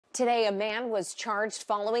Today, a man was charged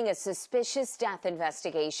following a suspicious death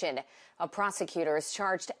investigation. A prosecutor has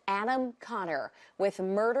charged Adam Connor with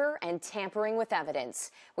murder and tampering with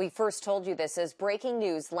evidence. We first told you this as breaking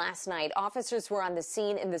news last night. Officers were on the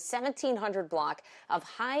scene in the 1700 block of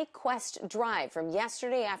High Quest Drive from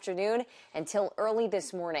yesterday afternoon until early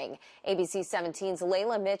this morning. ABC 17's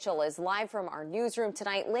Layla Mitchell is live from our newsroom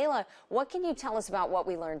tonight. Layla, what can you tell us about what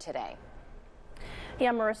we learned today?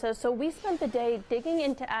 Yeah, Marissa, so we spent the day digging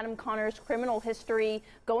into Adam Connor's criminal history,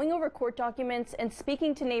 going over court documents, and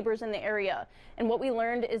speaking to neighbors in the area. And what we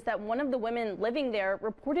learned is that one of the women living there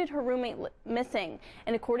reported her roommate missing.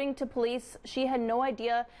 And according to police, she had no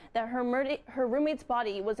idea that her roommate's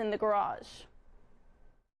body was in the garage.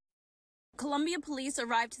 Columbia police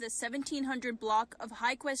arrived to the 1700 block of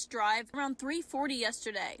High Quest Drive around 3:40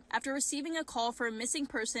 yesterday after receiving a call for a missing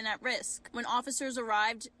person at risk. When officers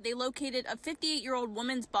arrived, they located a 58-year-old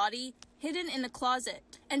woman's body hidden in a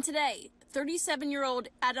closet. And today, 37-year-old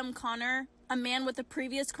Adam Connor, a man with a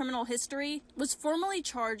previous criminal history, was formally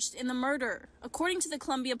charged in the murder. According to the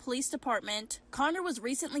Columbia Police Department, Connor was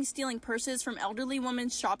recently stealing purses from elderly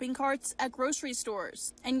women's shopping carts at grocery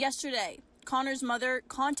stores. And yesterday, Connor's mother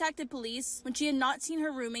contacted police when she had not seen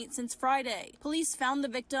her roommate since Friday. Police found the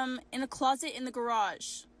victim in a closet in the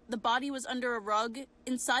garage. The body was under a rug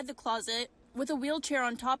inside the closet with a wheelchair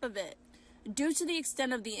on top of it. Due to the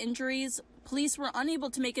extent of the injuries, police were unable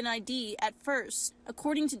to make an ID at first.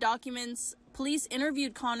 According to documents, police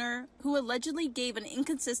interviewed Connor, who allegedly gave an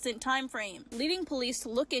inconsistent time frame, leading police to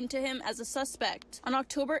look into him as a suspect. On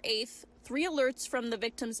October 8th, 3 alerts from the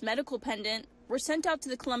victim's medical pendant were sent out to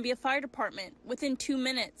the Columbia Fire Department within 2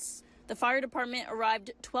 minutes. The fire department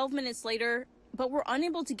arrived 12 minutes later, but were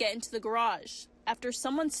unable to get into the garage after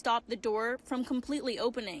someone stopped the door from completely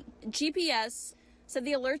opening. GPS said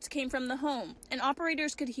the alerts came from the home, and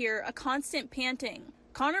operators could hear a constant panting.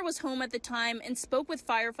 Connor was home at the time and spoke with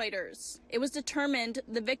firefighters. It was determined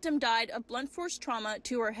the victim died of blunt force trauma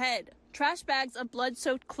to her head. Trash bags of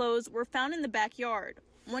blood-soaked clothes were found in the backyard.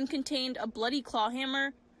 One contained a bloody claw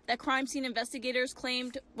hammer that crime scene investigators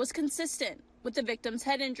claimed was consistent with the victim's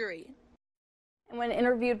head injury. And when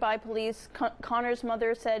interviewed by police, Connor's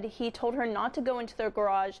mother said he told her not to go into their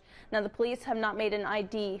garage. Now, the police have not made an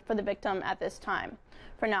ID for the victim at this time.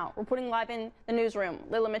 For now, reporting live in the newsroom,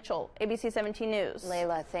 Layla Mitchell, ABC 17 News.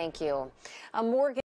 Layla, thank you. Morgan.